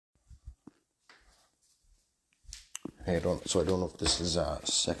Hey, I don't know if this is a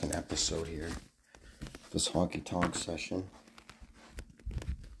second episode here. This honky tonk session.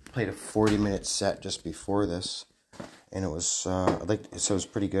 Played a 40-minute set just before this, and it was it was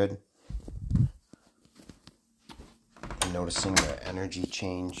pretty good. I'm noticing the energy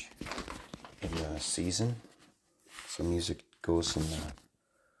change in the season. So music goes in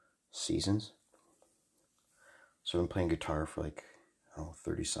seasons. So I've been playing guitar for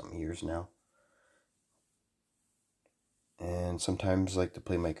 30 something years now. And sometimes I like to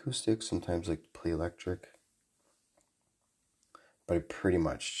play my acoustic, sometimes I like to play electric. But I pretty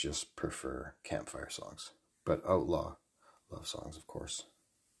much just prefer campfire songs. But outlaw love songs, of course.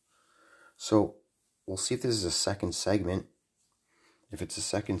 So we'll see if this is a second segment. If it's a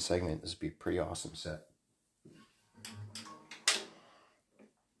second segment, this would be a pretty awesome set.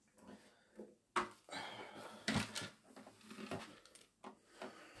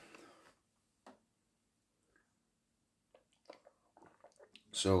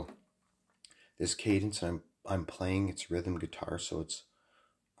 So this cadence I'm playing, it's rhythm guitar, so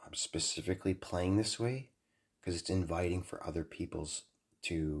I'm specifically playing this way because it's inviting for other people's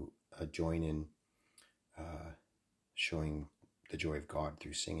to join in showing the joy of God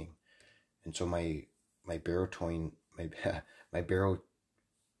through singing. And so my baritone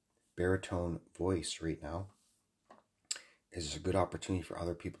baritone voice right now is a good opportunity for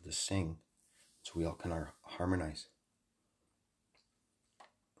other people to sing, so we all can harmonize.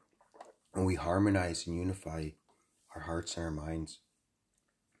 When we harmonize and unify our hearts and our minds,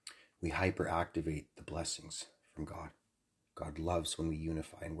 we hyperactivate the blessings from God. God loves when we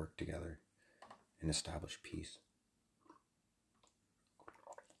unify and work together and establish peace.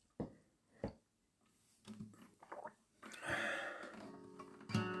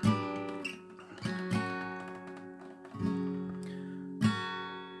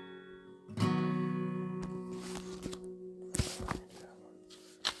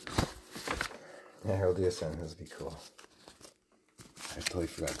 Yeah, I'll do this one. This would be cool. I totally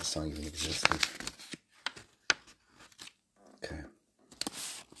forgot the song even existed. Okay.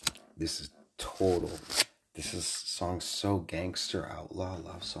 This song's so gangster, outlaw,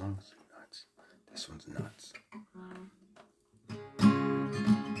 love songs. Nuts. This one's nuts. I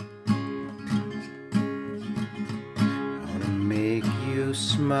wanna make you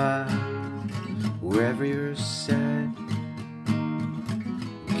smile wherever you're sad.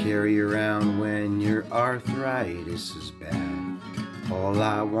 Carry around when your arthritis is bad. All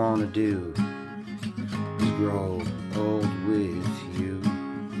I wanna do is grow old with you.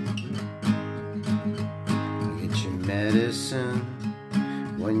 I'll get you medicine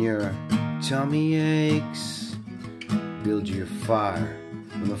when your tummy aches. Build your fire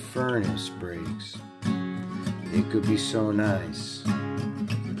when the furnace breaks. It could be so nice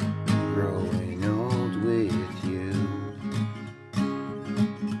growing old with you.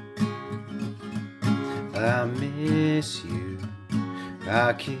 I miss you,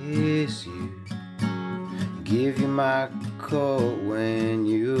 I kiss you, give you my coat when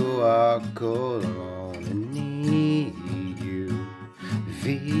you are cold. I wanna need you,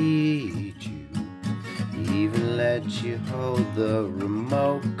 feed you, even let you hold the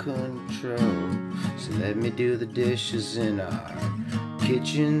remote control. So let me do the dishes in our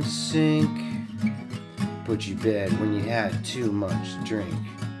kitchen sink, put you to bed when you had too much to drink.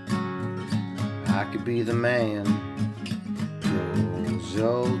 I could be the man grows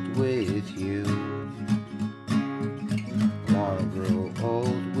old with you. Wanna grow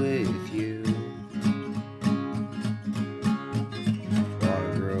old with you.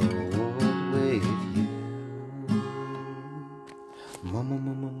 Wanna grow old with you. Mo mo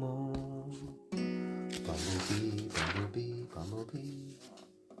mo mo mo. Bumblebee, bumblebee, bumblebee.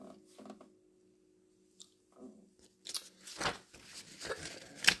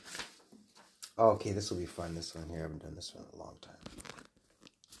 Oh, okay, this will be fun. This one here, I haven't done this one in a long time.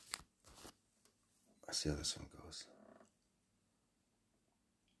 Let's see how this one goes.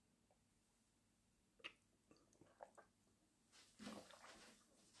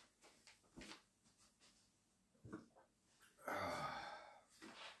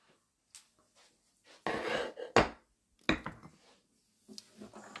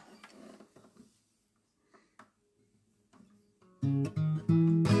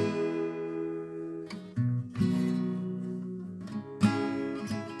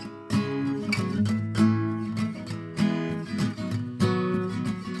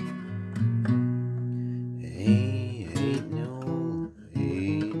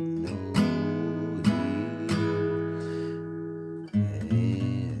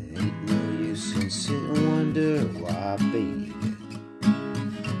 Why, baby,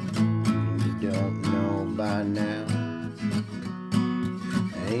 you don't know by now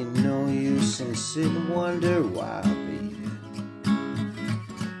sit and wonder why, baby.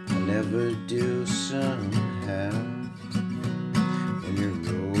 I never do somehow. When your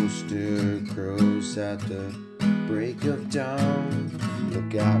rooster crows at the break of dawn,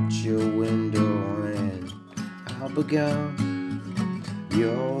 look out your window and I'll be gone.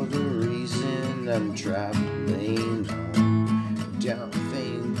 You're the reason I'm traveling on. Don't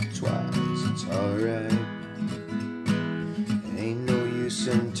think twice, it's alright. Ain't no use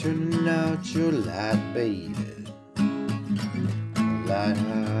in turning out your light, baby. A light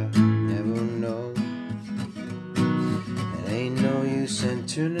I never know. And ain't no use in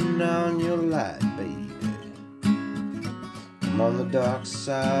turning on your light, baby. I'm on the dark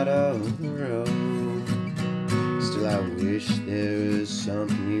side of the road. Still I wish there was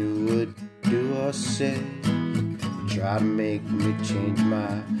something you would do or say. Try to make me change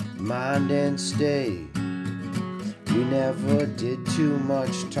my mind and stay. We never did too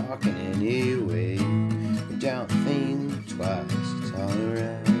much talking anyway. Don't think twice, it's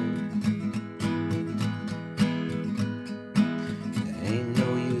alright. There ain't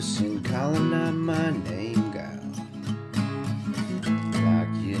no use in calling out my name, girl,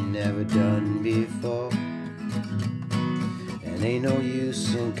 like you never done before. And ain't no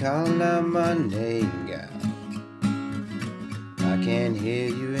use in calling out my name, girl, I can't hear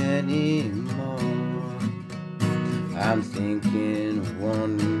you anymore. I'm thinking of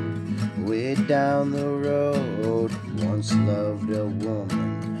one way down the road. Once loved a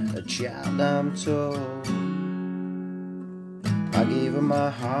woman, a child I'm told. I gave her my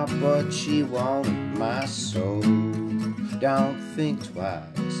heart, but she wanted my soul. Don't think twice,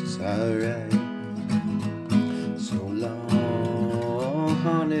 it's alright. So long,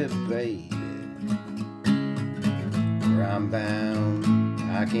 honey, baby. Where I'm bound,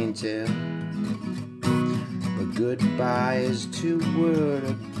 I can't tell. But goodbye is too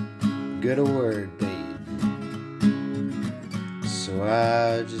good a word, babe. So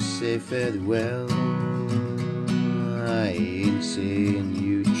I just say farewell. I ain't saying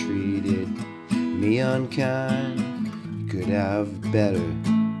you treated me unkind. Could have better,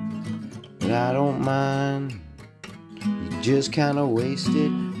 but I don't mind. You just kinda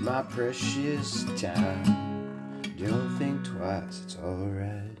wasted my precious time. Don't think twice, it's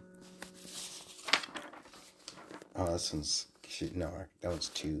alright. Oh, this one's no, that one's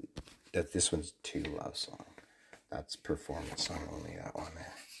too. This one's too love song. That's performance song only. That one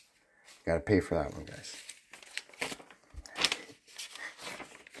there. Gotta pay for that one, guys.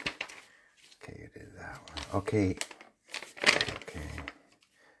 Okay, you did that one. Okay.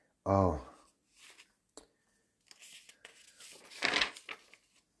 Oh.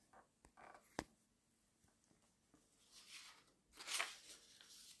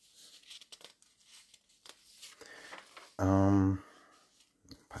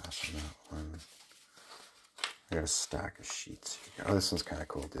 Pass on that one. I got a stack of sheets here. Oh, this one's kind of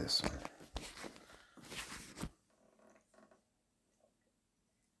cool. This one.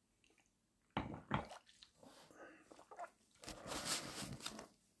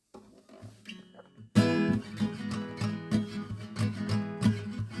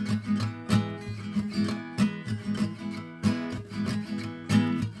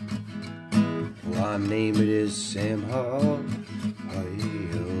 My name it is Sam Hall.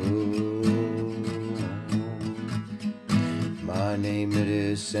 My name it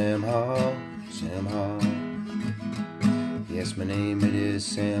is Sam Hall. Sam Hall. Yes, my name it is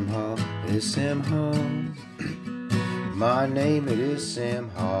Sam Hall. It is Sam Hall. My name it is Sam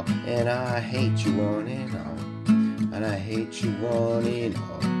Hall, and I hate you one and all. And I hate you one and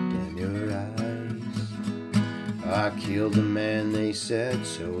all. Damn your eyes. I killed a man, they said,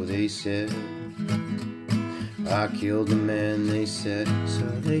 so they said. I killed a man, they said, so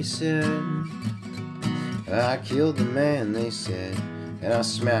they said. I killed the man, they said, and I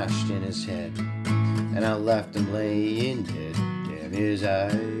smashed in his head, and I left him laying dead. Damn his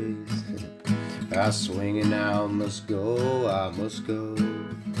eyes. I swing and I must go, I must go.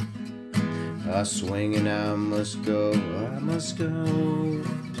 I swing and I must go, I must go.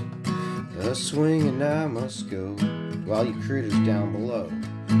 I swing and I must go. While you critters down below,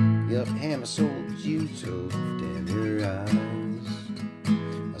 yup, hammer sold you so. Damn your eyes.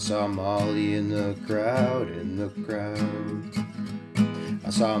 I saw Molly in the crowd, in the crowd. I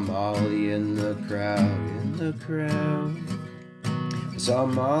saw Molly in the crowd, in the crowd. I saw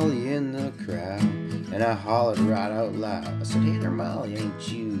Molly in the crowd, and I hollered right out loud. I said, hey there, Molly, ain't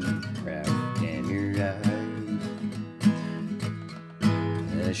you proud? Damn your eyes.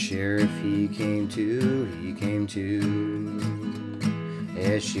 And the sheriff, he came to.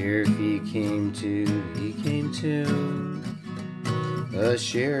 Yeah, sheriff, he came to. The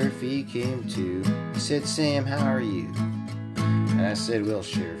sheriff, he came to. He said, Sam, how are you? And I said, well,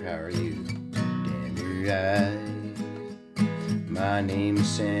 Sheriff, how are you? Damn your eyes. My name is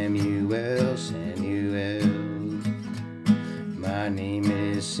Samuel, Samuel. My name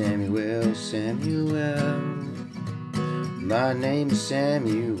is Samuel, Samuel. My name is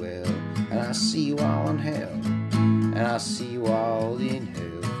Samuel. And I see you all in hell. And I see you all in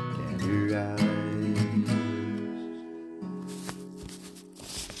hell. Damn your eyes.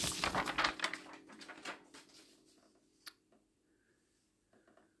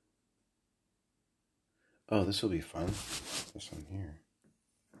 Oh, this will be fun. This one here.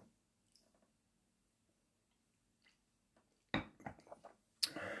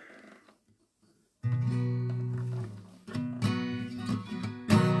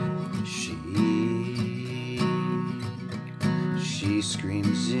 She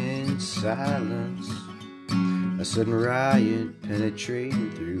screams in silence, a sudden riot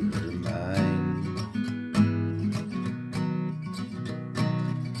penetrating through her mind.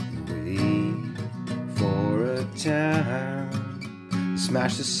 Time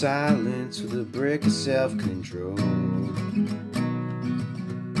smash the silence with a brick of self-control.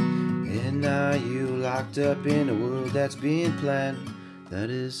 And now you locked up in a world that's being planned, that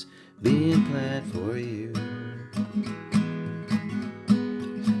is being planned for you.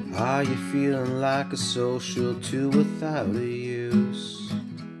 Are you feeling like a social tool without a use?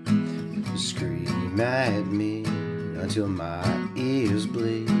 Scream at me until my ears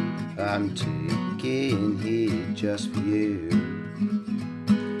bleed. I'm taking heat just for you.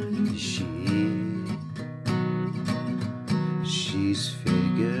 She's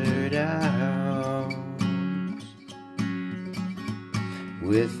figured out,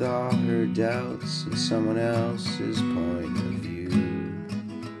 with all her doubts and someone else's point of view.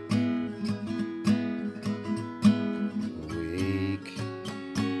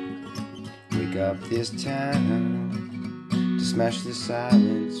 Wake up this time to smash the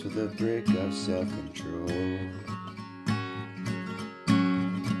silence with a brick of self-control.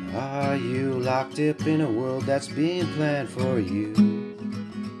 Are you locked up in a world that's being planned for you?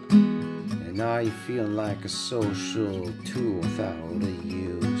 And are you feeling like a social tool without a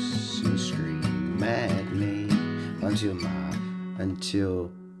use? And scream at me until my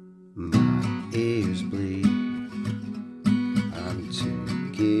ears bleed. I'm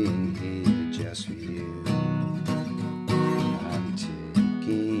taking it just for you. I'm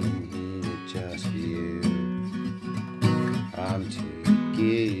taking it just for you. I'm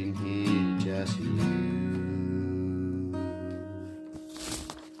taking it just for you.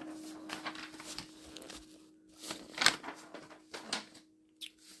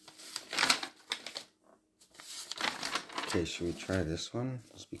 Okay, should we try this one?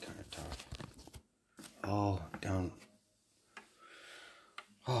 This will be kind of tough. All down.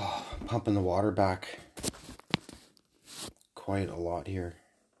 Oh, I'm pumping the water back quite a lot here.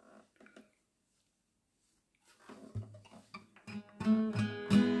 Oh,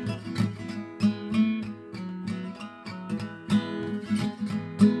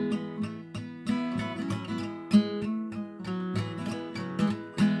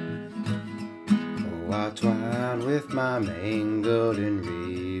 I twine with my mangled and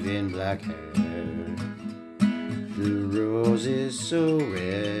raven black hair. The rose is so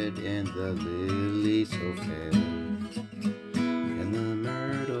red and the lily so fair, and the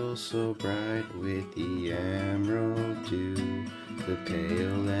myrtle so bright with the emerald dew. The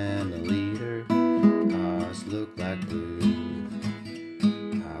pale and the leader eyes look like blue.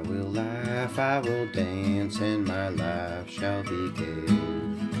 I will laugh, I will dance, and my life shall be gay.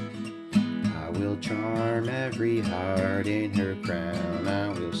 I will charm every heart in her crown, I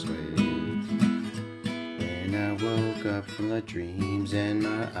will sway. I woke up from the dreams and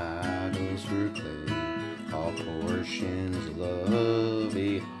my idols were clay. All portions of love,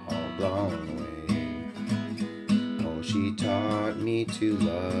 it all blown away. Oh, she taught me to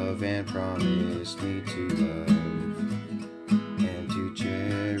love and promised me to love, and to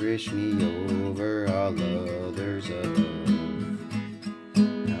cherish me over all others above.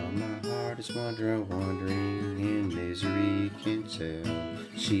 Now my heart is wandering in misery can tell.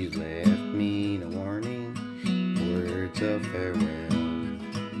 She left me no warning, words of farewell.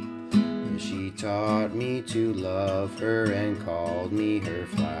 And she taught me to love her and called me her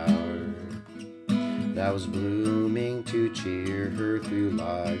flower, that was blooming to cheer her through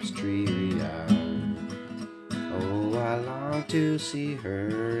life's dreary hour. Oh, I long to see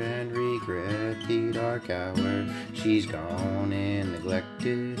her and regret the dark hour. She's gone and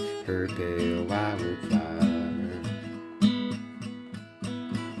neglected her pale wild flower.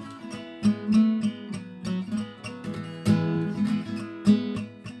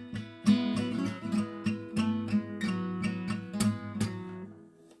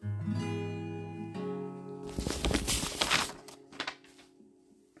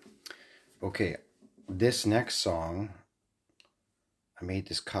 Okay, this next song, I made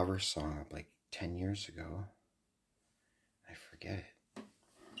this cover song up like 10 years ago. I forget it.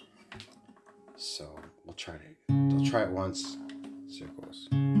 So I'll try it once. See how it goes.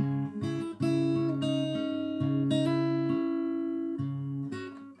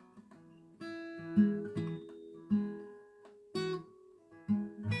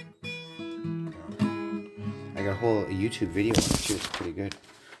 I got a whole YouTube video on it too. It's pretty good.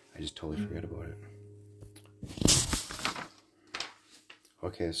 I just totally forgot about it.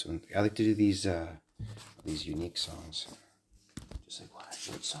 Okay, so I like to do these unique songs. Just like, what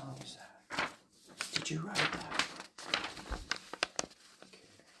song is that? Did you write that? Okay.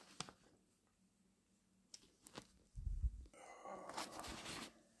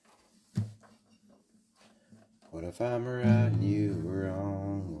 What if I'm right and you were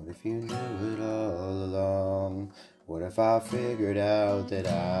wrong? What if you knew it all along? What if I figured out that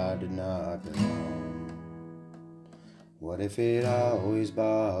I did not belong? What if it always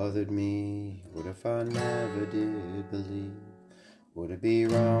bothered me? What if I never did believe? Would it be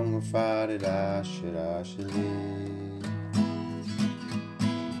wrong if I did I should live?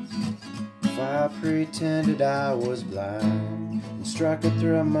 If I pretended I was blind and struck it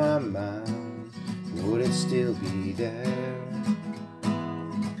through my mind, would it still be there?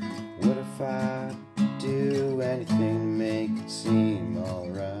 What if I do anything to make it seem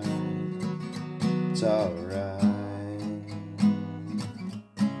alright? It's alright.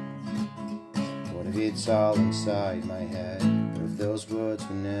 What if it's all inside my head? What if those words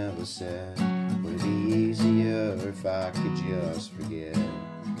were never said? Would it be easier if I could just forget?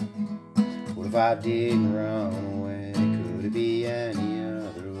 What if I didn't run away? Could it be any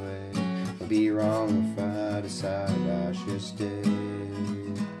other way? Would it be wrong if I decided I should stay?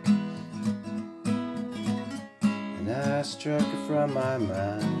 And I struck it from my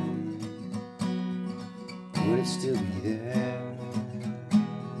mind. Would it still be there?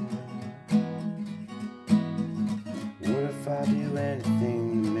 What if I do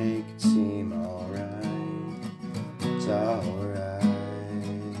anything to make it seem alright? It's alright.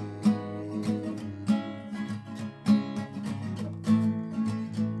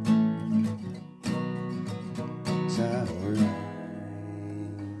 It's alright.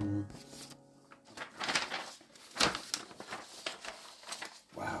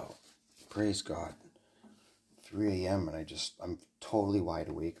 Wow. Praise God. 3 a.m. and I'm totally wide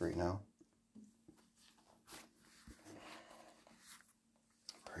awake right now.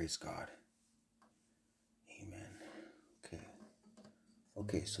 Praise God. Amen. Okay.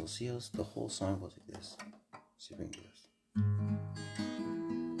 Okay, so see how the whole song goes like this. See if we can do this.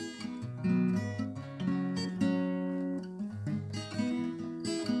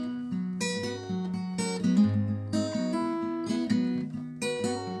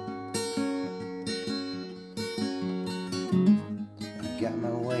 I got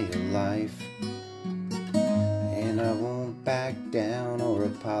my way of life, and I won't back down or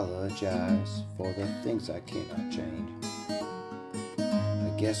apologize for the things I cannot change.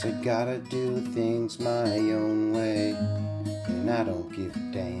 I guess I gotta do things my own way, and I don't give a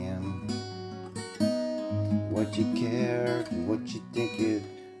damn what you care, what you think it.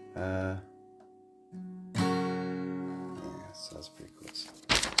 Yeah, so that's pretty cool.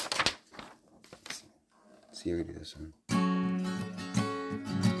 Let's see how we do this one.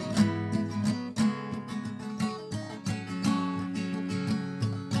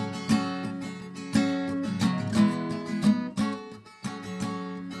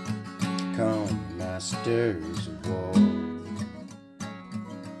 Come, masters of war,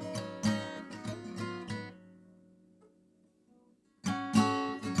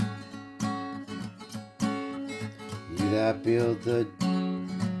 you that build the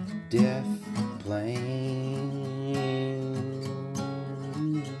death plane,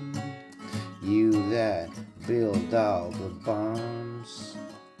 you that build all the bombs,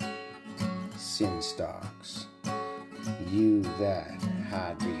 sin stocks, you that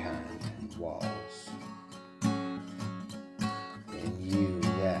hide behind walls, and you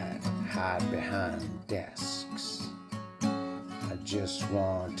that hide behind desks. I just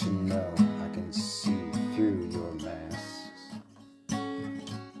want to know I can see through your masks.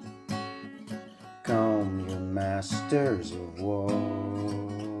 Come, you masters of war,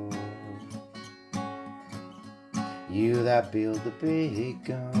 you that build the big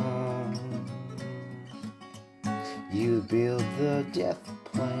guns, you build the death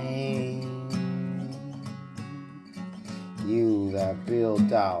plane, you that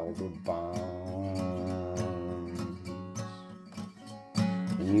build all the bombs,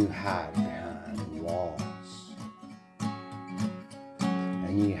 and you hide behind walls,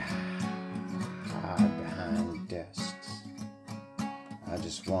 and you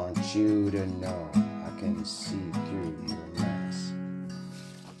just want you to know I can see through your mess.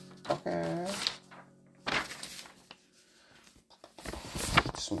 Okay.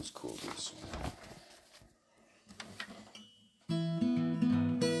 This one's cool, this one.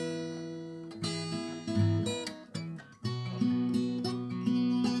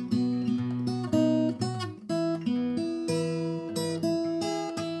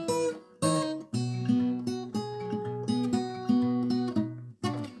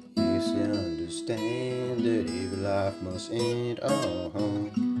 Understand that every life must end.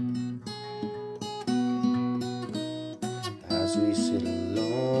 As we sit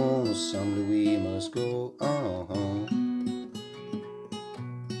alone, someday we must go. Oh,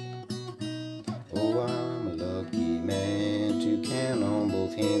 I'm a lucky man to count on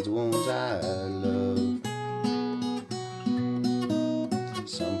both hands the ones I love.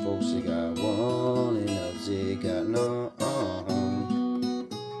 Some folks they got one and others they got none.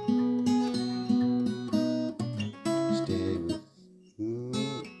 Stay with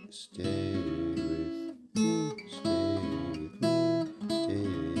me, stay with me, stay with me, stay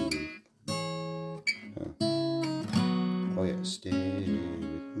with me. Oh yeah, stay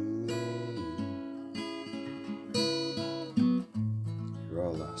with me. You're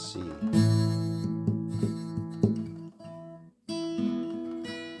all I see.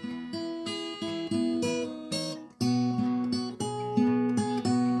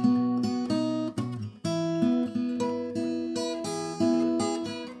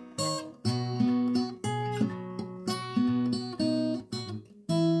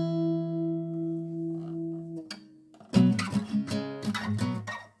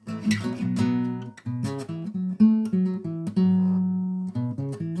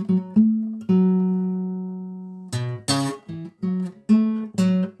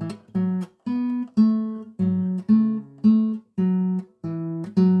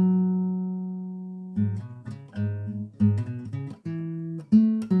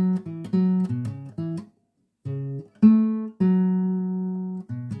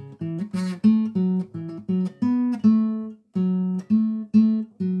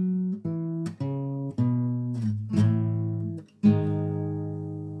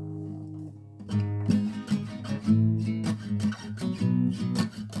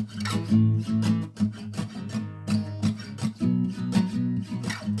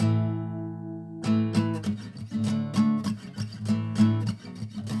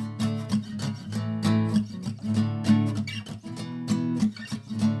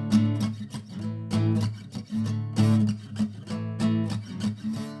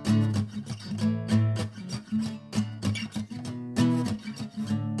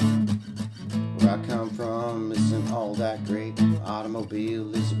 Where I come from isn't all that great.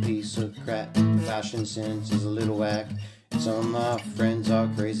 Automobile is a piece of crap. Fashion sense is a little whack. Some of my friends are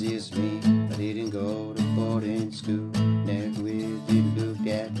crazy as me. I didn't go to boarding school. Never really looked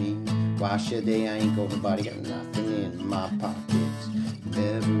at me. Why should they? I ain't got nobody, got nothing in my pockets.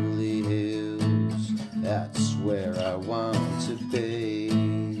 Beverly Hills, that's where I want to be.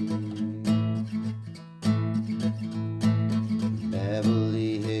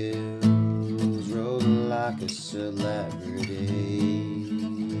 Beverly Hills, rolling like a celebrity.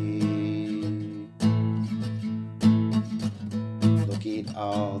 Look at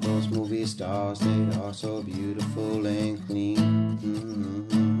all those movie stars, they are so beautiful and clean.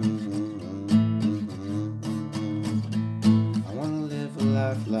 I wanna live a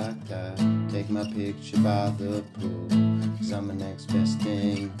life like that. Take my picture by the pool, 'cause I'm the next best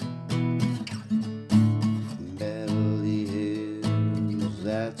thing. Beverly Hills,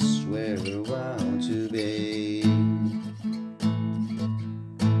 that's where I want to be.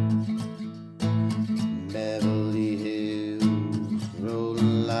 Beverly Hills,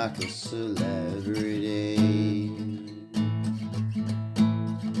 rolling like a celebrity.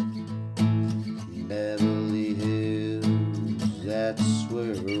 Beverly Hills, that's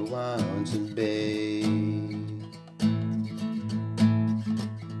where I want to be.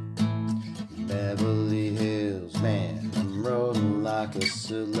 Beverly Hills, man, I'm rolling like a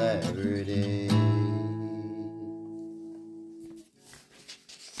celebrity.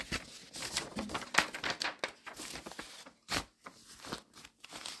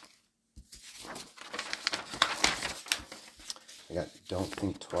 I got Don't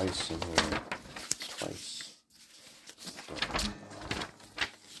Think Twice in here. Twice.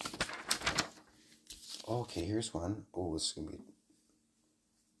 Okay, here's one. Oh, this is going to be...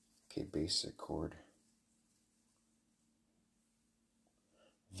 Okay, basic chord.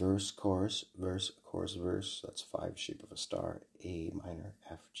 Verse, chorus, verse, chorus, verse. That's 5, shape of a star. A minor,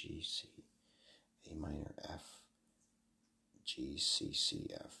 F, G, C. A minor, F, G, C, C,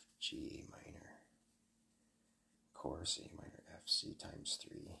 F, G, A minor. Chorus, A minor, F, C times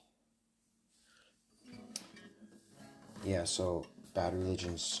 3. Yeah, so Bad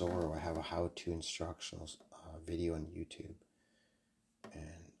Religion Sorrow, I have a how-to instructional video on YouTube.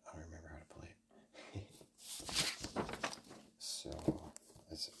 And I don't remember how to play it. So, oh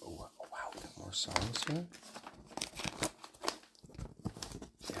wow, we got more songs here?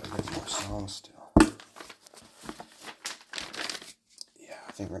 Yeah, we got more songs still. Yeah,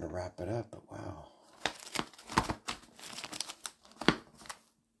 I think we're going to wrap it up, but wow.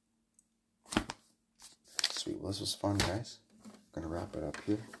 Sweet, well, this was fun, guys. I'm going to wrap it up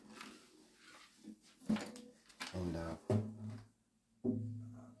here. And a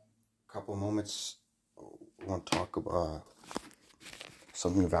couple moments, I want to talk about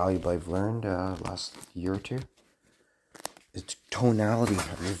something valuable I've learned last year or two. It's tonality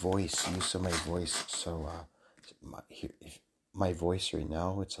of your voice, use of my voice. So my voice right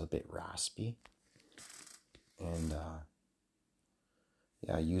now, it's a bit raspy. And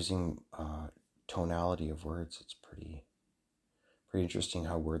yeah, using tonality of words, it's pretty interesting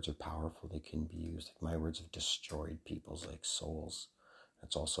how words are powerful. They can be used. Like my words have destroyed people's like souls.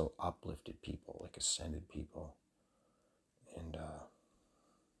 It's also uplifted people, like ascended people. And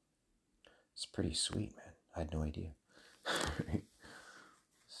it's pretty sweet, man. I had no idea.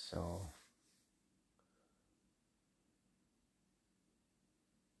 So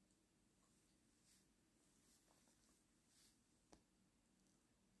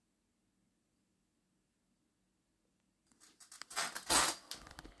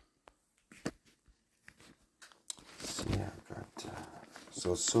yeah, I've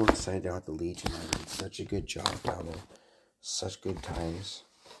got so excited down at the Legion. I did such a good job down there. Such good times.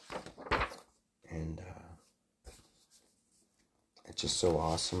 And it's just so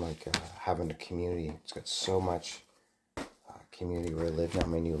awesome, like having a community. It's got so much community where I live now,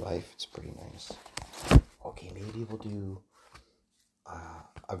 my new life. It's pretty nice. Okay, maybe we'll do,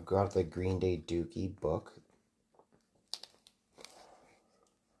 I've got the Green Day Dookie book.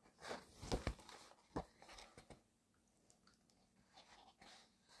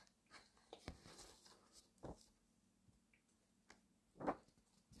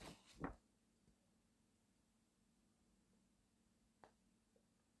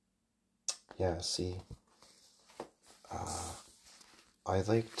 Yeah, see, I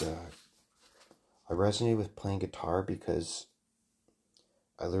resonated with playing guitar because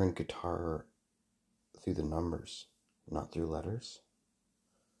I learned guitar through the numbers, not through letters.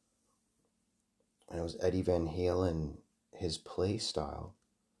 And it was Eddie Van Halen, his play style,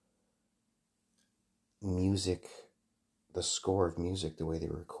 music, the score of music, the way they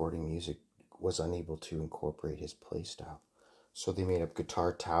were recording music was unable to incorporate his play style. So they made up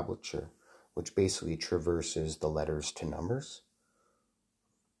guitar tablature, which basically traverses the letters to numbers.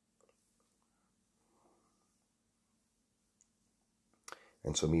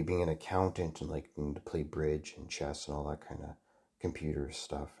 And so me being an accountant and like needing to play bridge and chess and all that kind of computer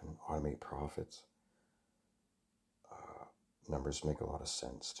stuff and automate profits, numbers make a lot of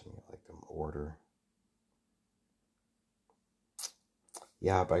sense to me, like them order.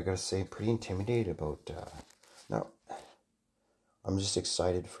 Yeah, but I gotta say, pretty intimidated about, no, I'm just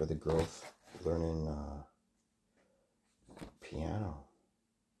excited for the growth, learning piano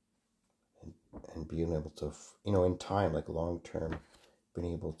and being able to, in time, like long term,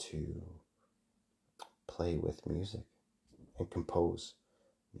 being able to play with music and compose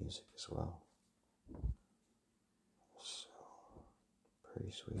music as well. So,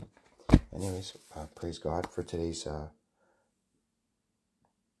 pretty sweet. Anyways, praise God for today's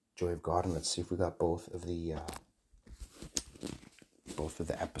Joy of God, and let's see if we got both of the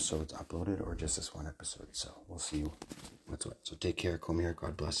episodes uploaded or just this one episode. So we'll see what's what. So take care, come here,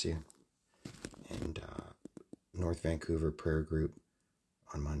 God bless you. And North Vancouver prayer group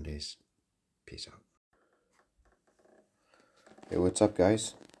on Mondays. Peace out. Hey, what's up,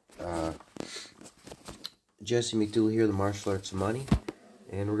 guys? Jesse McDougall here, the Martial Arts of Money,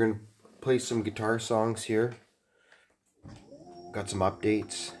 and we're gonna play some guitar songs here. Got some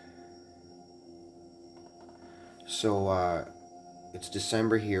updates. So it's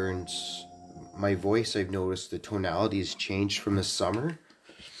December here, and my voice, I've noticed the tonality has changed from the summer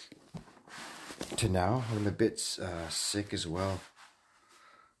to now. I'm a bit sick as well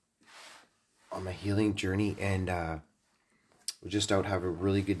on my healing journey, and we're just out have a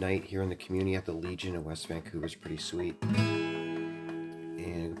really good night here in the community at the Legion in West Vancouver. It's pretty sweet.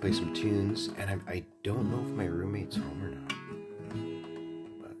 And play some tunes, and I don't know if my roommate's home or not.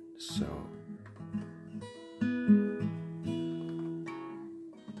 But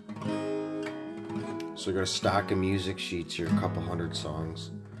So I got a stack of music sheets here, a couple hundred songs.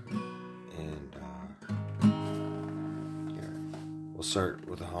 And yeah, we'll start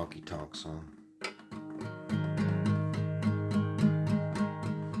with a honky tonk song.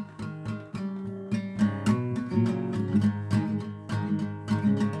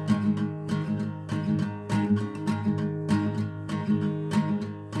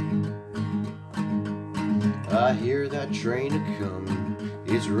 I hear that train a-comin',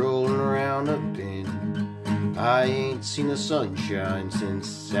 it's rollin' around a bend. I ain't seen the sunshine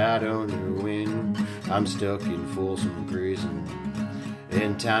since I don't know when. I'm stuck in Folsom Prison,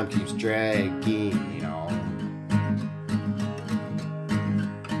 and time keeps dragging on.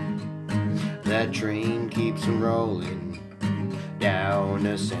 That train keeps on rollin' down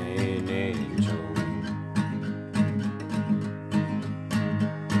to San Antonio.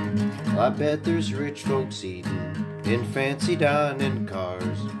 I bet there's rich folks eating in fancy dining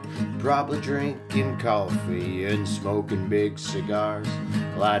cars, probably drinking coffee and smoking big cigars.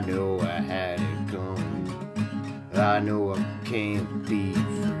 Well, I know I had it coming, I know I can't be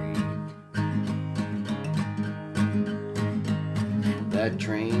free. That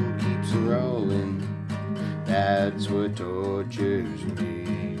train keeps rolling, that's what tortures me.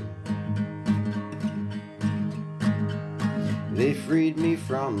 They freed me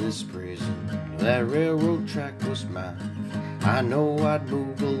from this prison, that railroad track was mine. I know I'd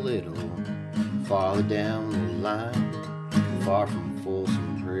move a little farther down the line, far from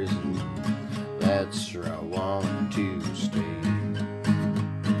Folsom Prison, that's where I want to stay.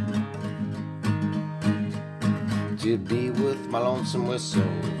 To be with my lonesome whistle,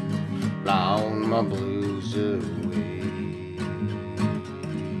 blowing my blues away.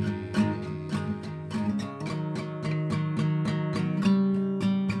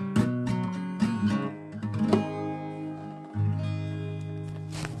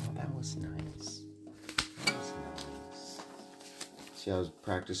 See, I was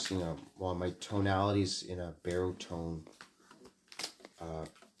practicing my tonalities in a baritone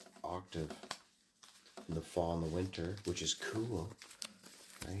octave in the fall and the winter, which is cool,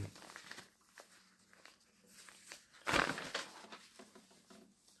 right?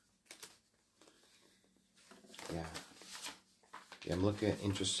 Yeah, I'm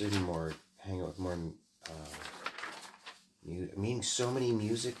interested in more, hanging out with more. Meeting so many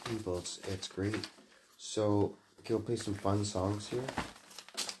music people, it's great. So. Okay, we'll play some fun songs here.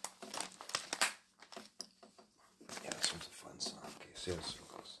 Yeah, this one's a fun song. Okay, see how this one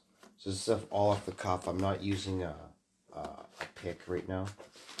goes. So this is stuff all off the cuff. I'm not using a pick right now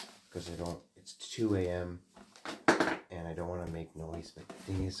because it's 2 a.m. and I don't want to make noise. But the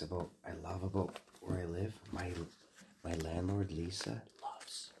thing is I love about where I live, my landlord Lisa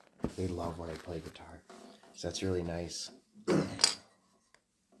they love when I play guitar. So that's really nice.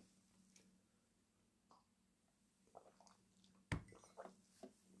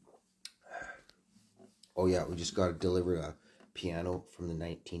 Oh yeah, we just got to deliver a piano from the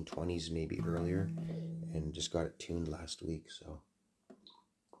 1920s, maybe earlier, and just got it tuned last week, so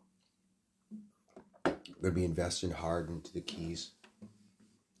I'm going to be investing hard into the keys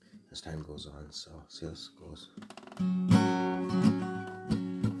as time goes on, so see how this goes.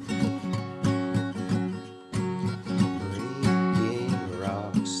 Breaking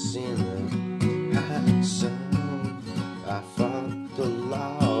rocks in the hot sun, I fought the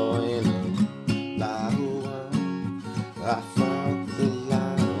law in a I fought the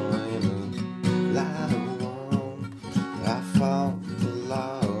law in a loud one. I fought the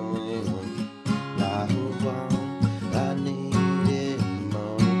law in a loud one. I needed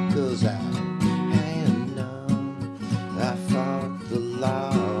money 'cause I had none. I fought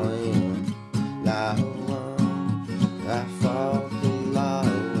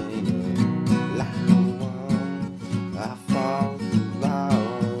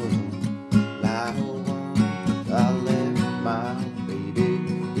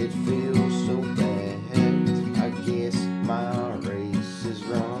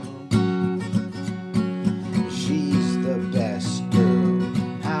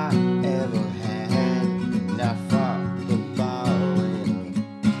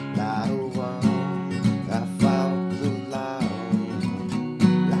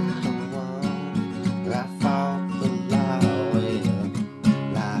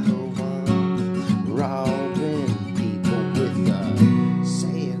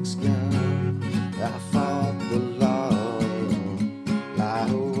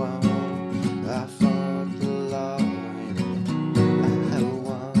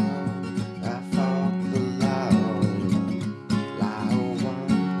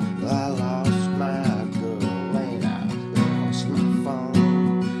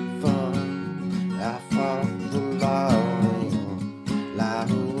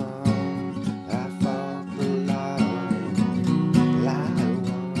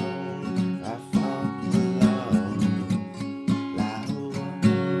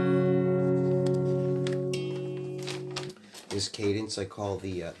This cadence I call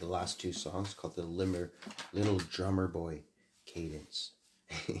the last two songs called the Little Drummer Boy cadence.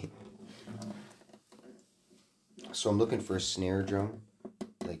 So I'm looking for a snare drum,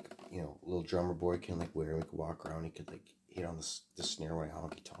 like, you know, little drummer boy can like wear, like walk around, he could like hit on the snare when I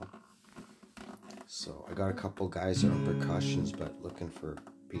honky tonk. So I got a couple guys that are on percussions, but looking for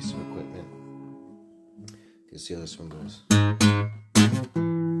a piece of equipment. You can see how this one goes.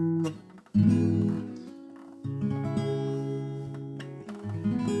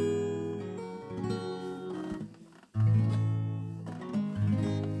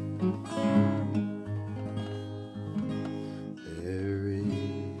 There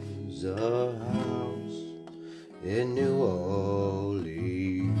is a house in New Orleans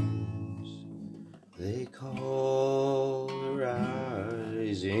they call the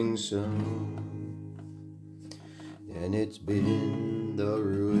Rising Sun, and it's been the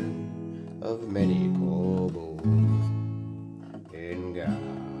ruin of many poor boys, and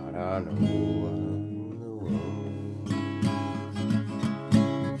God, I know I'm the one.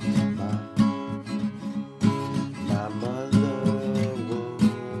 My mother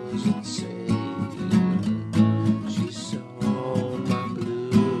was a sailor, she sewed my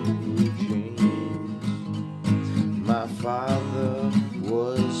blue jeans. My father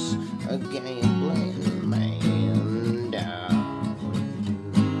was a gambling man down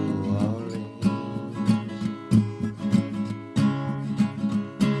in New Orleans.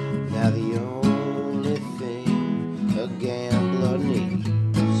 Now the only thing a gambler needs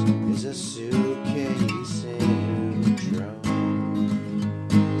is a suitcase and a drum.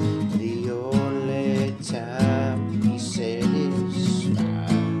 The only time he said is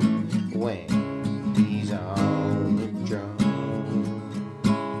smile when he's on the drum.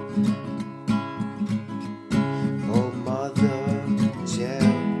 Oh mother,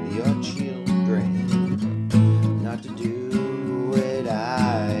 tell your children not to do what I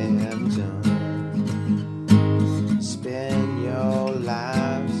have done. Spend your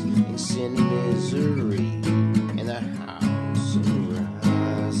lives in sin and misery in the house of the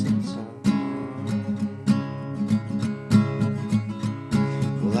rising sun.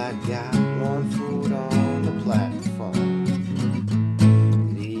 Well, I got one foot on the platform,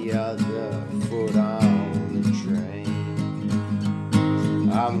 the other foot on the train.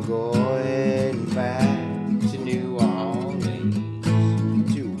 I'm going back to New Orleans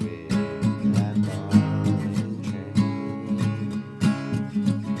to win that morning train.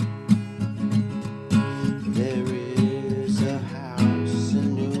 There is a house in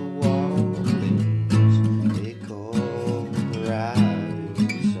New Orleans they call the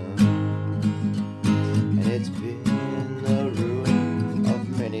Rising Sun, and it's been the ruin of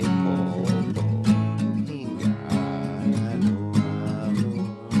many poor boys. In God, I know I'm the one.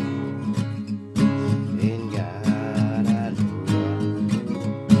 In God, I know I'm the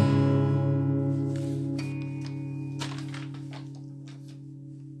one.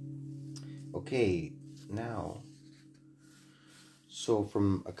 Okay, now, so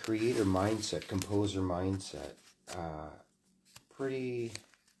from a creator mindset, composer mindset, pretty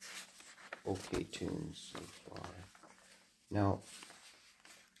okay tunes so far. Now,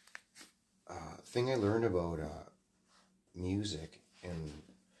 thing I learned about music, and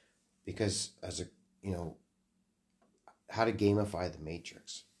because as a, you know, how to gamify the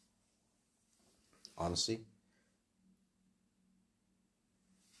matrix. Honestly,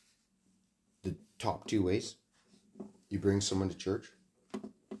 the top two ways: you bring someone to church,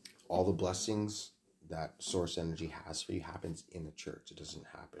 all the blessings that source energy has for you happens in the church. It doesn't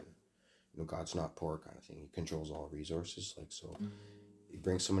happen, you know, God's not poor kind of thing. He controls all resources. Like, so you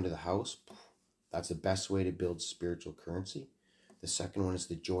bring someone to the house, that's the best way to build spiritual currency. The second one is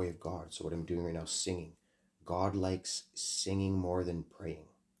the joy of God. So what I'm doing right now, singing. God likes singing more than praying,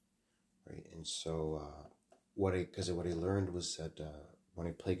 right? And so what I learned was that when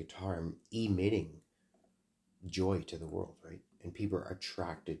I play guitar, I'm emitting joy to the world, right? And people are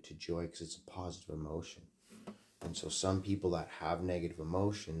attracted to joy because it's a positive emotion. And so some people that have negative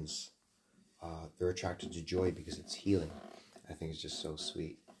emotions, they're attracted to joy because it's healing. I think it's just so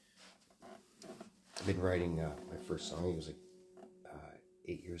sweet. I've been writing my first song. I was like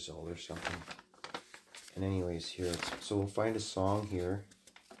 8 years old or something. And anyways, here, so we'll find a song here.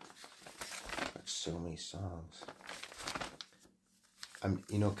 Got so many songs. I'm,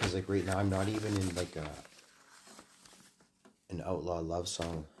 you know, because like right now I'm not even in like an outlaw love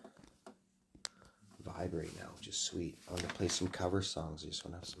song vibe right now, which is sweet. I'm gonna play some cover songs. I just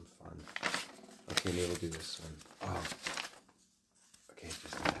want to have some fun. Okay, maybe we'll do this one. Oh, okay,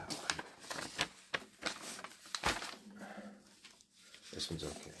 just that one. This one's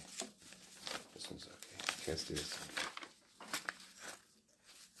okay. This one's okay. Okay, let's do this one.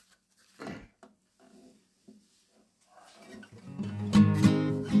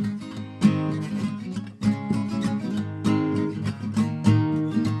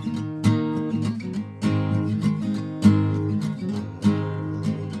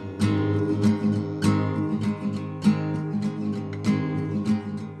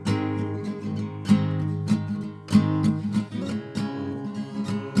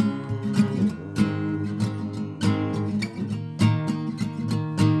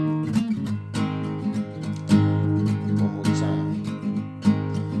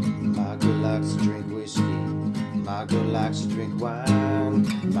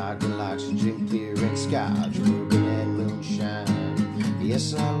 My girl likes to drink beer and scotch, bourbon and moonshine.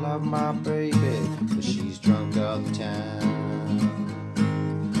 Yes, I love my baby, but she's drunk all the time.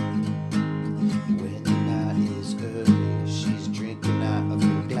 When the night is early, she's drinking out of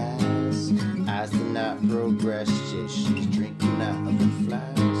her glass. As the night progresses, she's drinking out of her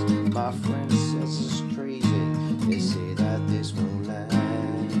flask. My friend says it's crazy, they say that this won't last.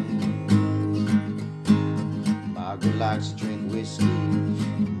 My girl likes to drink whiskey,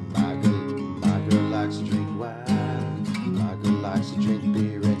 my girl likes to drink wine. My girl likes to drink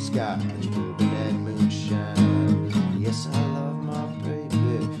beer and scotch, bourbon and moonshine. Yes, I love my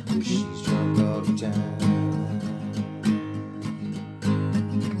baby, but she's drunk all the time.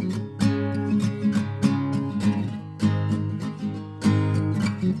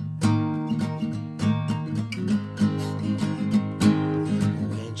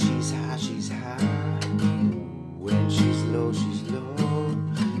 When she's high, she's high. When she's low, she's low.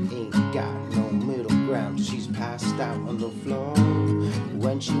 Ain't got no middle ground, she's passed out on the floor.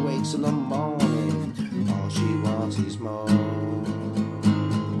 When she wakes in the morning, all she wants is more.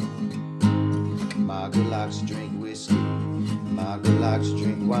 My girl likes to drink whiskey, my girl likes to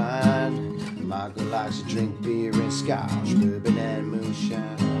drink wine. My girl likes to drink beer and scotch, bourbon and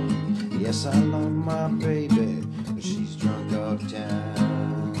moonshine. Yes, I love my baby, but she's drunk all the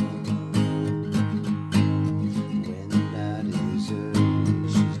time. When the night is early,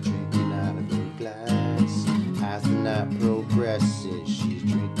 she's drinking out of her glass. As the night progresses, she's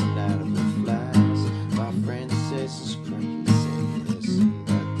drinking out of her flask. My friend says it's crazy, they say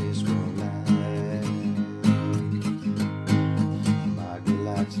that this won't last. My girl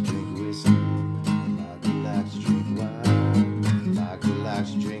likes to drink whiskey, my girl likes to drink wine. My girl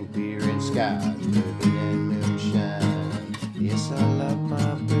likes to drink beer and scotch, bourbon and moonshine. Yes, I love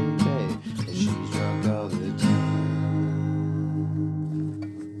my baby, but she's drunk all the time.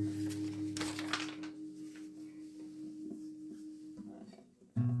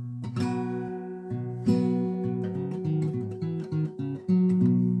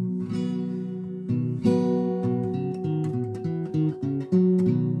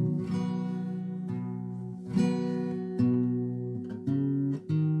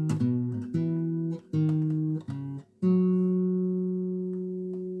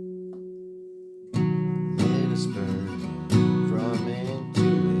 Let us burn from into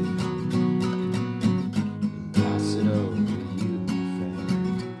it, pass it over you, my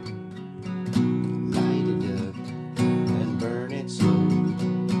friend. Light it up and burn it slow.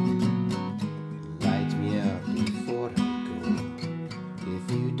 Light me up before I go.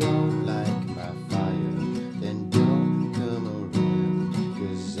 If you don't like my fire, then don't come around,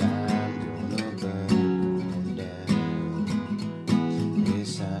 'cause I'm gonna burn down.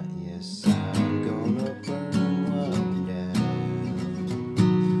 Yes, I'm gonna burn one down.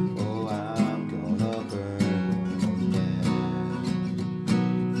 Oh, I'm gonna burn one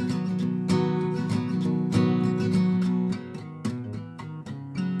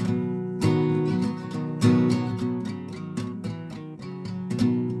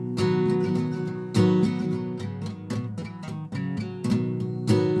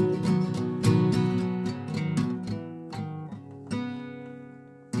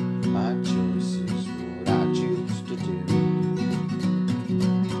My choice is what I choose to do.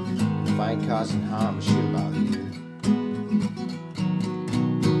 If I ain't causing harm, it should bother you.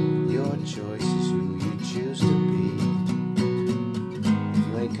 Your choice is who you choose to be. If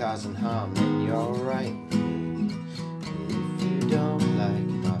you ain't causing harm, then you're right with me. If you don't like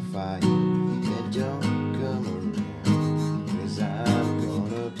my fire, then don't come around, 'cause I'm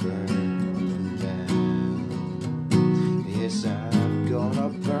gonna burn one down. Yes, I'm gonna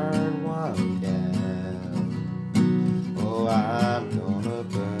burn one down. Oh, I'm gonna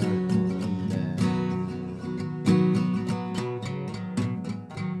burn one down.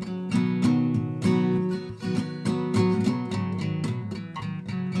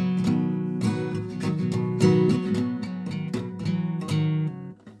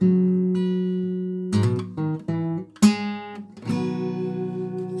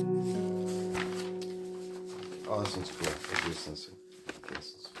 Oh, this one's cool. This one's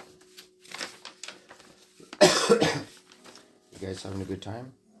You guys having a good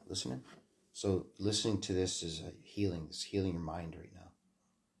time listening? So listening to this is healing. It's healing your mind right now.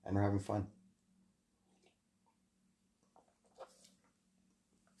 And we're having fun.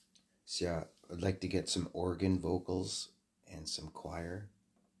 So yeah, I'd like to get some organ vocals and some choir.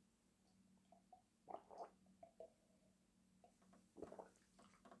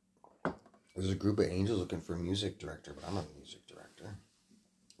 There's a group of angels looking for a music director, but I'm not a music director.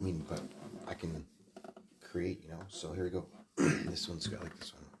 I mean, but I can create, you know. So here we go. This one's good. I like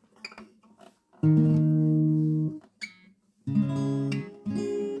this one.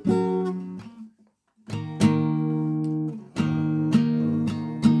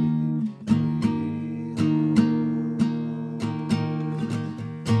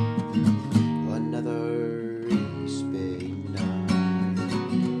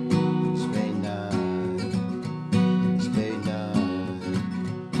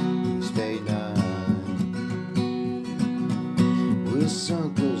 The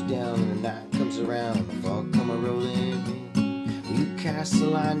sun goes down and the night comes around, the fog come a-rolling in. You cast the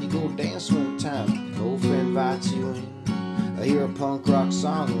line, you go dance one time, old friend invites you in. I hear a punk rock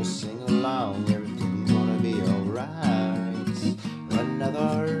song, we'll sing along, everything's gonna be alright.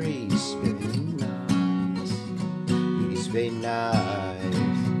 Another East Bay night, East Bay night,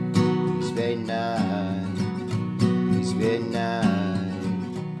 East Bay night, East Bay night.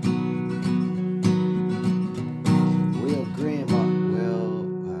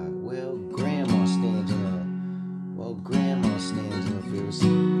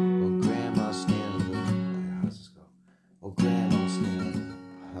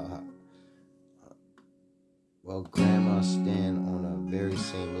 Well, Grandma stand on the very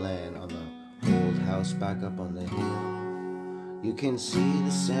same land, on the old house back up on the hill. You can see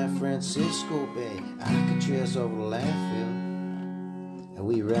the San Francisco Bay, Alcatraz over the landfill. And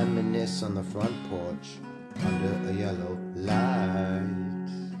we reminisce on the front porch under a yellow light.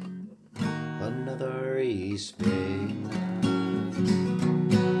 Another East Bay night,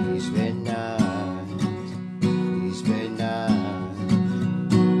 East Bay night, East Bay night.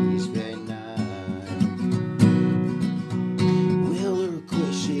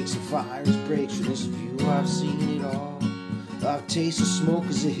 Fires break through this view, I've seen it all. I've tasted smoke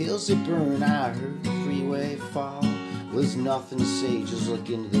as the hills that burn, I heard the freeway fall. Was nothing to say, just look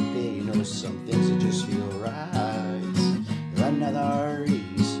into the bay, you know some things that just feel right. Another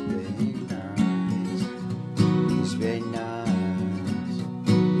East Bay night, East Bay night,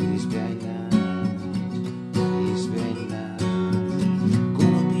 East Bay night, East Bay night.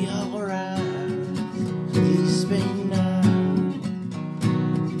 Gonna be alright, East Bay night.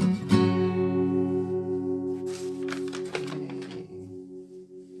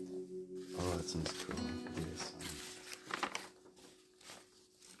 That sounds cool. Yes.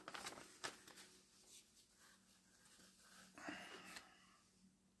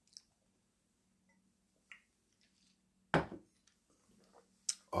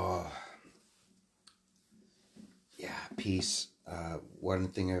 Yeah, peace. One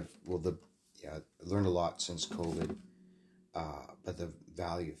thing I learned a lot since COVID, but the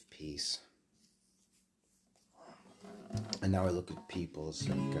value of peace. And now I look at people as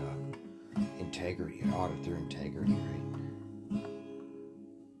like integrity, audit their integrity, right?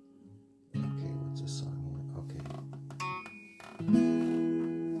 Okay, what's this song here? Okay.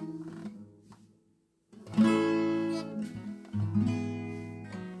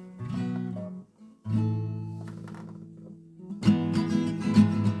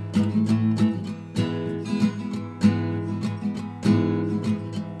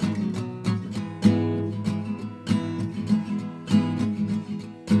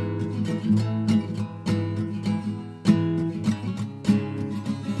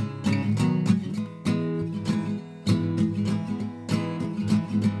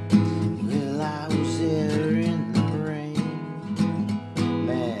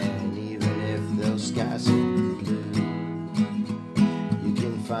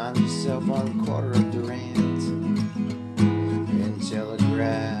 Find yourself on the corner of Durant and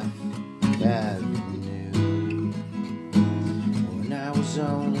Telegraph Avenue. When I was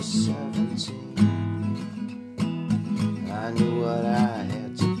only 17, I knew what I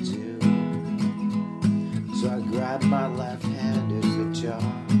had to do. So I grabbed my left-handed guitar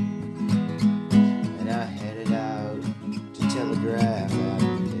and I headed out to Telegraph Avenue.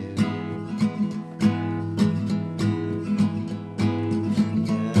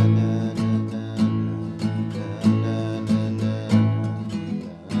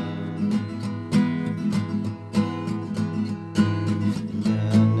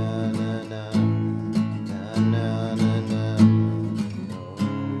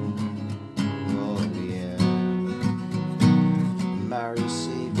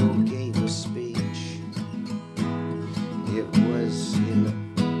 Receive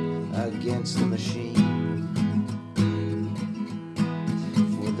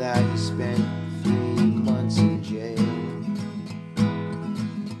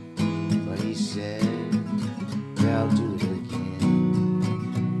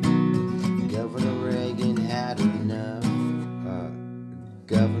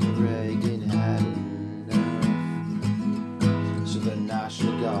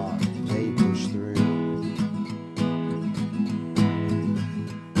National Guard, they push through.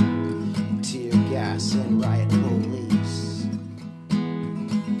 Tear gas and riot police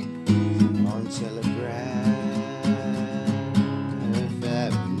on Telegraph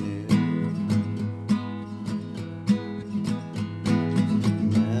Avenue.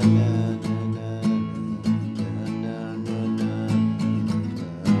 Na, na, na, na, na, na, na,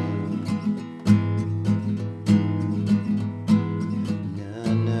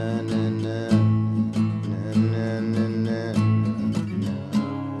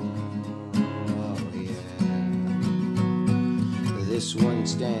 This one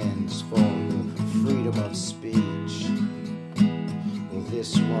stands for the freedom of speech. Well,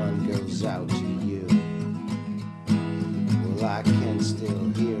 this one goes out to you. Well, I can still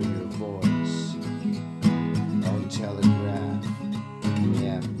hear your voice on Telegraph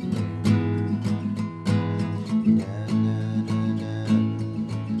Avenue. Na, na, na, na, na,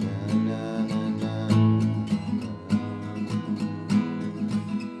 na, na, na.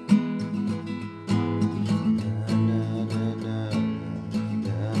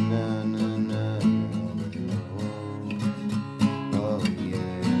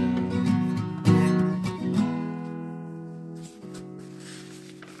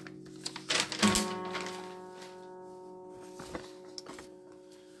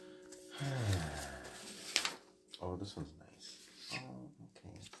 Oh, this one's nice. Oh,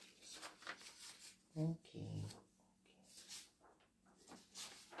 okay. Okay.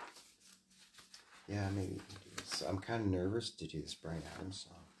 Yeah, maybe we can do this. I'm kind of nervous to do this Bryan Adams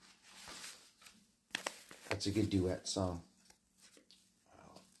song. That's a good duet song.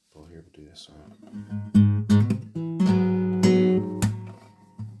 Oh, here, we'll do this one.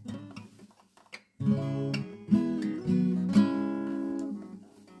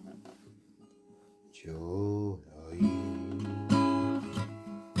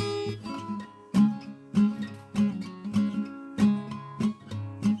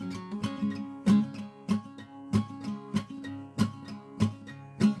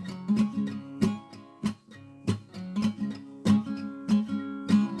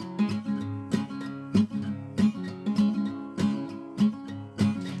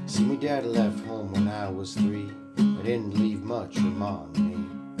 See, my dad left home when I was 3. I didn't leave much for Mom and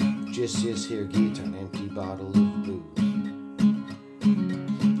me. Just this here guitar and empty bottle of booze.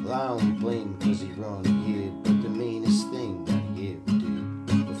 Well, I don't blame him cause he run and hid, but the meanest thing that he ever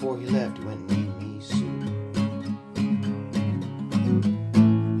did, before he left, he went and made me soup.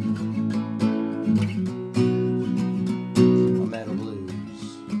 My metal blues.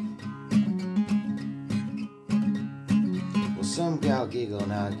 Well, some gal giggle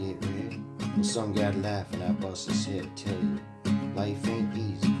and I get red. Well, some gal laugh and I bust his head. Tell you, life ain't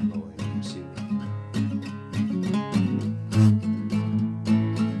easy, boy, too.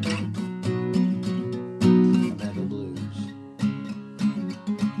 My metal blues.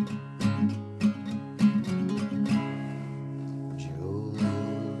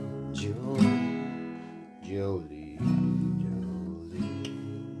 Jolie.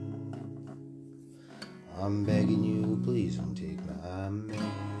 I'm begging you, please don't take my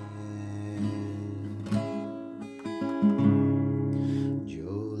man.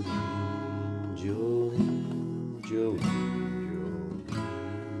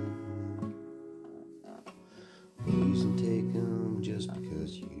 Please don't take him just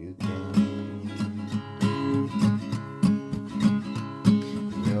because you can.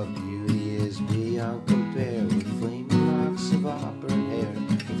 Your beauty is beyond compare, with flaming locks of auburn hair,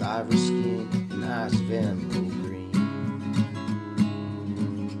 with ivory skin and eyes of emerald green.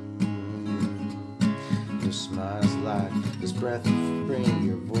 Your smile's like this breath of spring,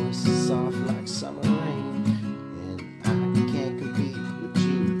 your voice is soft like summer rain, and I can't compete with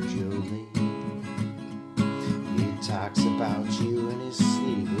you, Jolie. He talks about you in his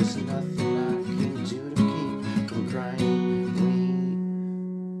sleep. There's nothing I can do to keep from crying when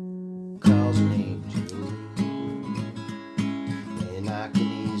he calls me Jolie. And I can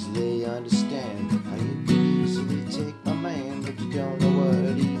easily understand how you could easily take my man, but you don't know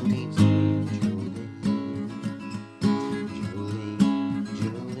what he means to me, Jolie.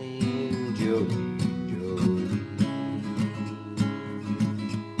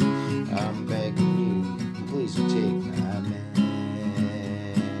 I'm begging you, please don't take my man.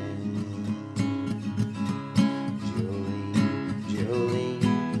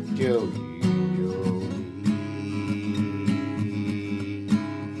 Jolie.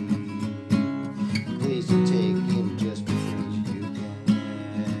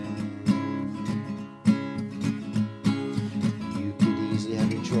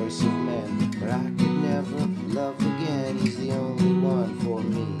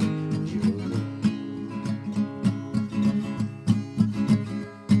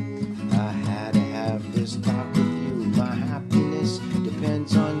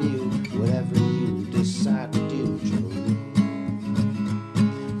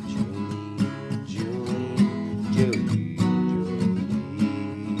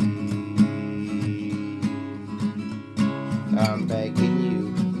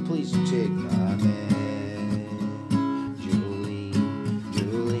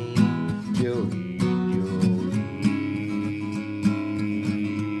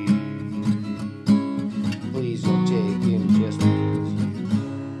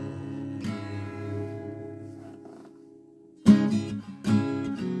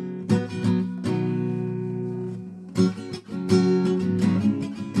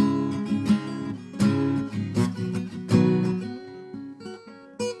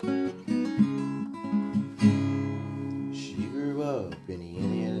 in the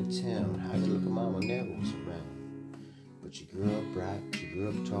Indiana town. How you look at mama never was around. But she grew up bright, she grew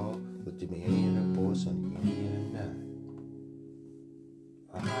up tall, with the Indiana boys on the Indiana night.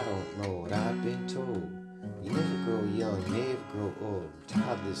 I don't know what I've been told. You never grow young, you never grow old. I'm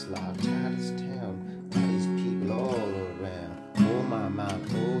tired of this life, tired of this town, tired of these people all around. Oh my mind,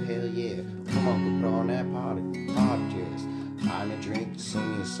 oh hell yeah. Come on, go put on that podcast. Find a drink,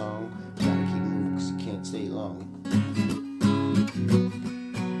 sing me a song. Gotta keep moving cause I can't stay long.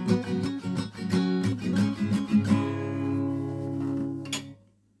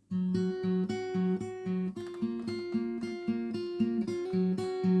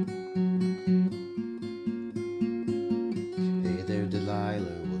 Hey there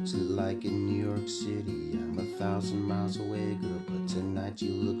Delilah, what's it like in New York City? I'm 1,000 miles away, girl, but tonight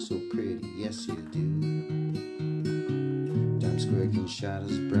you look so pretty. Yes you do. Times Square can shine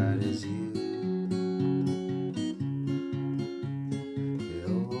as bright as you.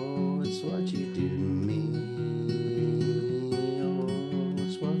 Oh, it's what you do to me. Oh,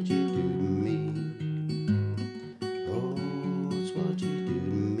 it's what you do to me. Oh, it's what you do to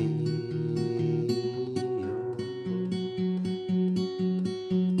me.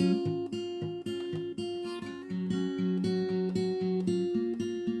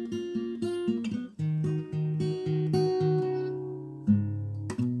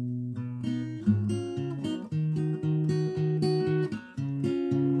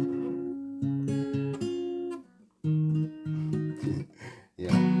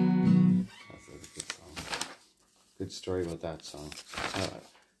 Yeah, that's a good song. Good story about that song.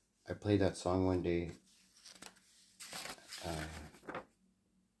 I played that song one day.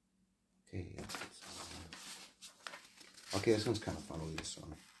 Okay, yeah, that's a good song. Okay, this one's kind of fun. I'll leave this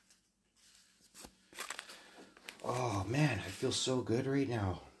one. Oh man, I feel so good right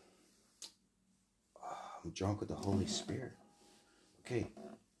now. I'm drunk with the Holy Spirit. Okay.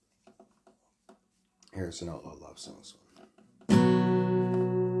 Here's an outlaw love song.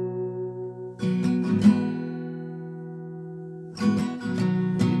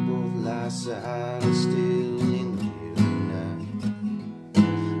 We both lie side still in the night.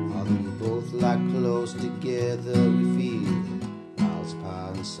 Although we both lie close together, we feel miles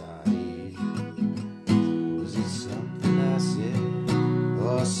apart inside. Was it something I said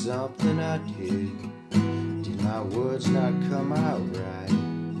or something I did? Did my words not come out right?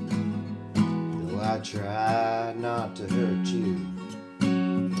 I tried not to hurt you.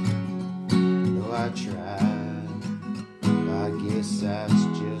 No, I tried. I guess that's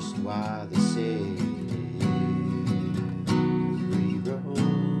just why they say every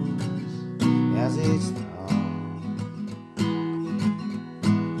rose has its thorn.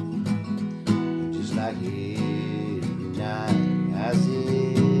 Just like every night has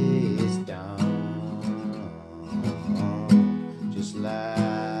its dawn. Just like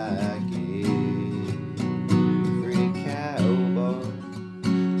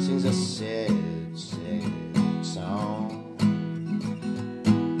a sad, sad song.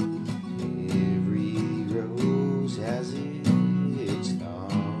 Every rose has its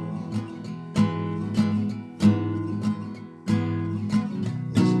thorn.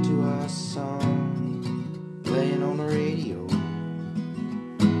 Listen to our song playing on the radio,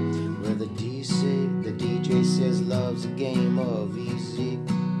 where the DJ says love's a game of easy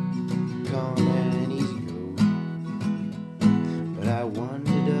come and easy go. But I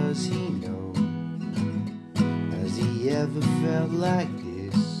wonder, does he know? Has he ever felt like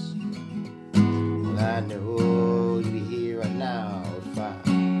this? Well, I know you'd be here right now if I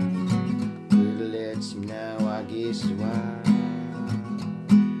could let him now. I guess why.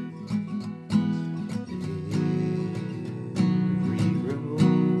 Every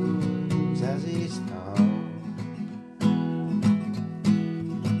rose has its thorn.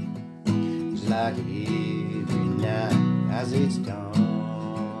 Just like every night has its dawn.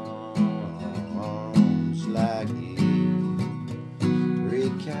 Like every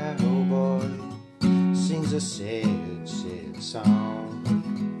cowboy sings a sad, sad song.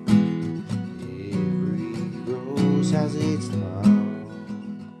 Every rose has its thorn.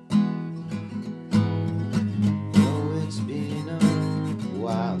 Oh, it's been a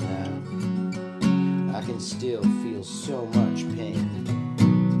while now. I can still feel so much pain,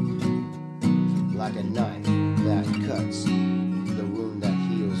 like a knife that cuts, the wound that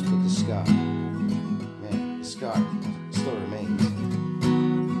heals, but the scar, man, the scar still remains.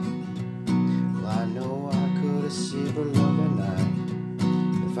 Well, I know I could have saved her love at night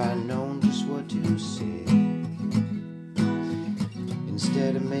if I'd known just what to say.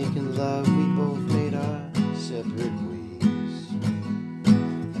 Instead of making love, we both made our separate ways.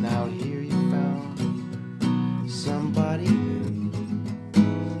 And out here you found somebody new.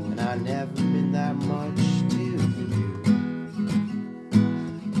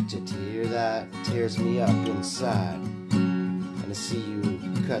 tears me up inside, and to see you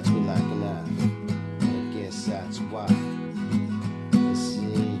cuts me like a knife. And I guess that's why the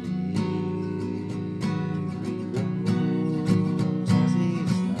city rerolls as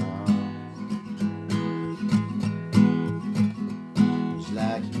it's on. Just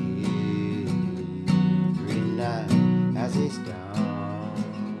like every night as it's dawn.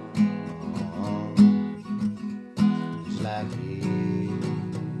 Just like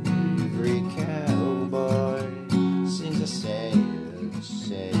every cowboy sings a sad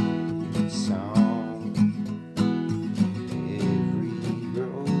song. Every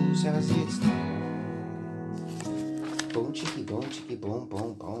rose has its thorn. Boom chicky, boom,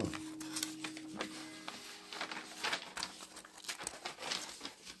 boom, boom.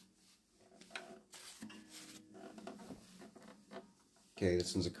 Okay,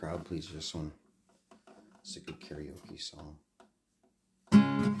 this one's a crowd pleaser. This one, it's a good karaoke song.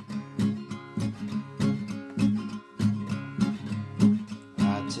 I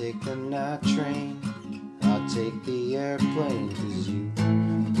take the night train, I take the airplane, 'cause you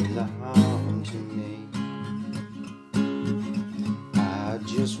belong to me. I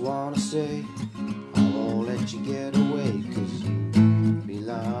just wanna say I won't let you get away, 'cause you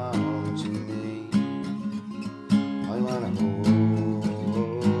belong to me. I wanna hold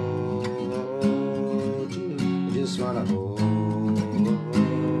you, I just wanna hold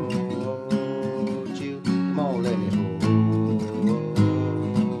you. Come on, let me hold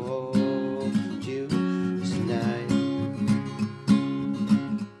you tonight.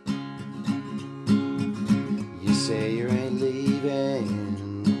 You say you ain't leaving,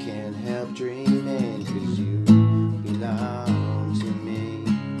 can't help dreaming, 'cause you belong to me.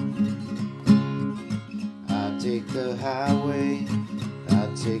 I take the highway, I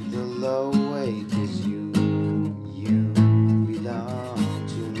take the low way, 'cause you belong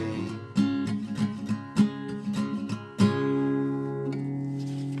to me.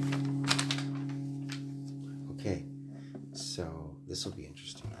 Okay, so this will be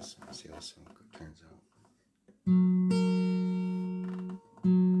interesting. Let's see how this one turns out.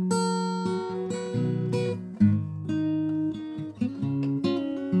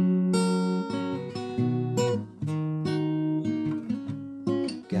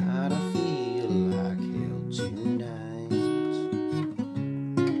 Gotta feel like hell tonight.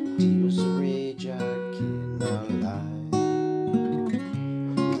 Tears of rage, I cannot lie.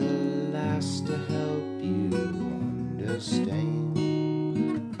 The last to help you understand.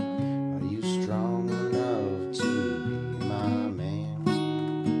 Are you strong enough to be my man?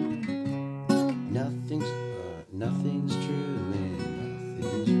 Nothing's true and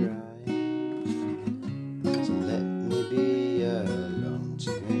nothing's right. So let me be alone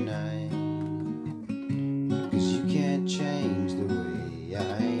tonight, 'cause you can't change the way I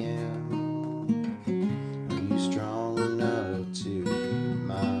am. Are you strong enough to be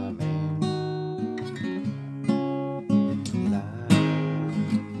my man? Lie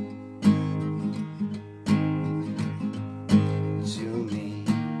to me.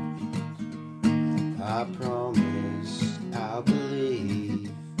 I promise I'll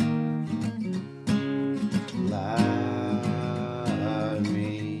believe. Lie to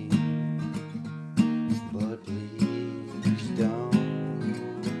me, but please don't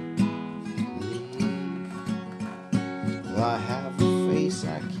leave. Well, I have a face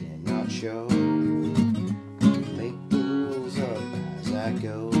I cannot show. Make the rules up as I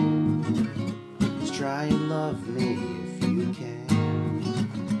go. Just try and love me if you can.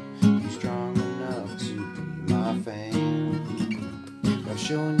 You're strong enough to be my fan. I've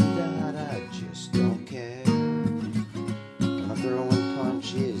shown you that I just don't care. I'm throwing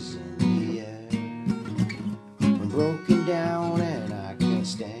punches in the air. I'm broken down and I can't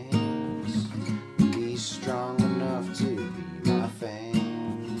stand. Be strong enough to be my fan.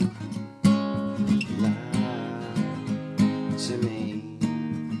 Lie to me,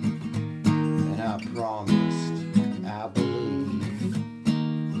 and I promised I believe.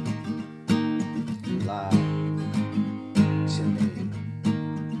 Lie to me,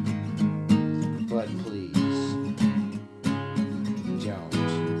 but please don't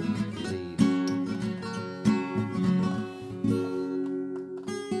leave.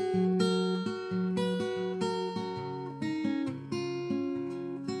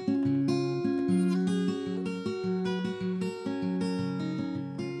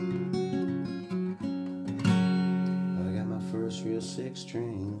 I got my first real six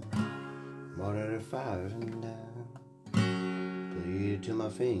string, bought it at 5 and dime. Played it till my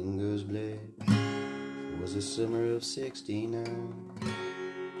fingers bled. It was the summer of '69.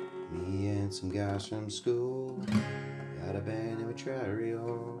 Me and some guys from school got a band and we tried real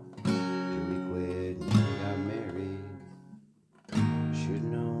hard. when we got married. Should've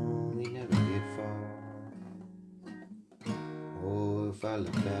known we never get far. Oh, if I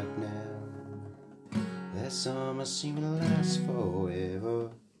look back now, that summer seemed to last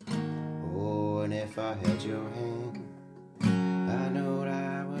forever. Oh, and if I held your hand, I know that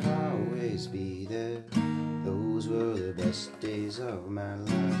I would always be there. Those were the best days of my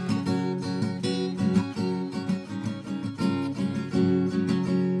life.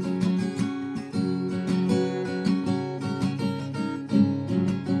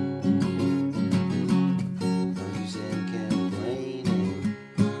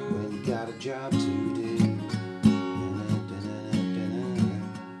 Job to do.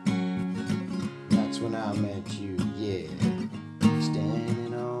 That's when I met you, yeah.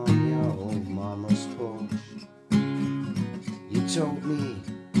 Standing on your old mama's porch. You told me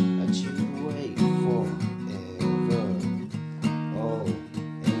that you'd wait forever. Oh,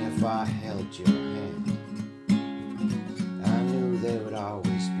 and if I held your hand, I knew there would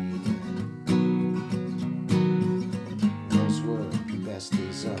always be there. Those were the best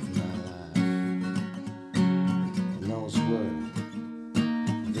days of my life. Those were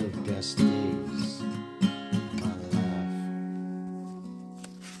the best days of my life.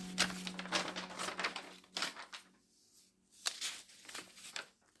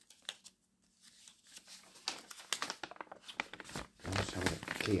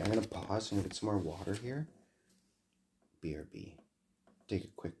 Okay, I'm gonna pause and get some more water here. BRB. Take a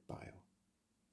quick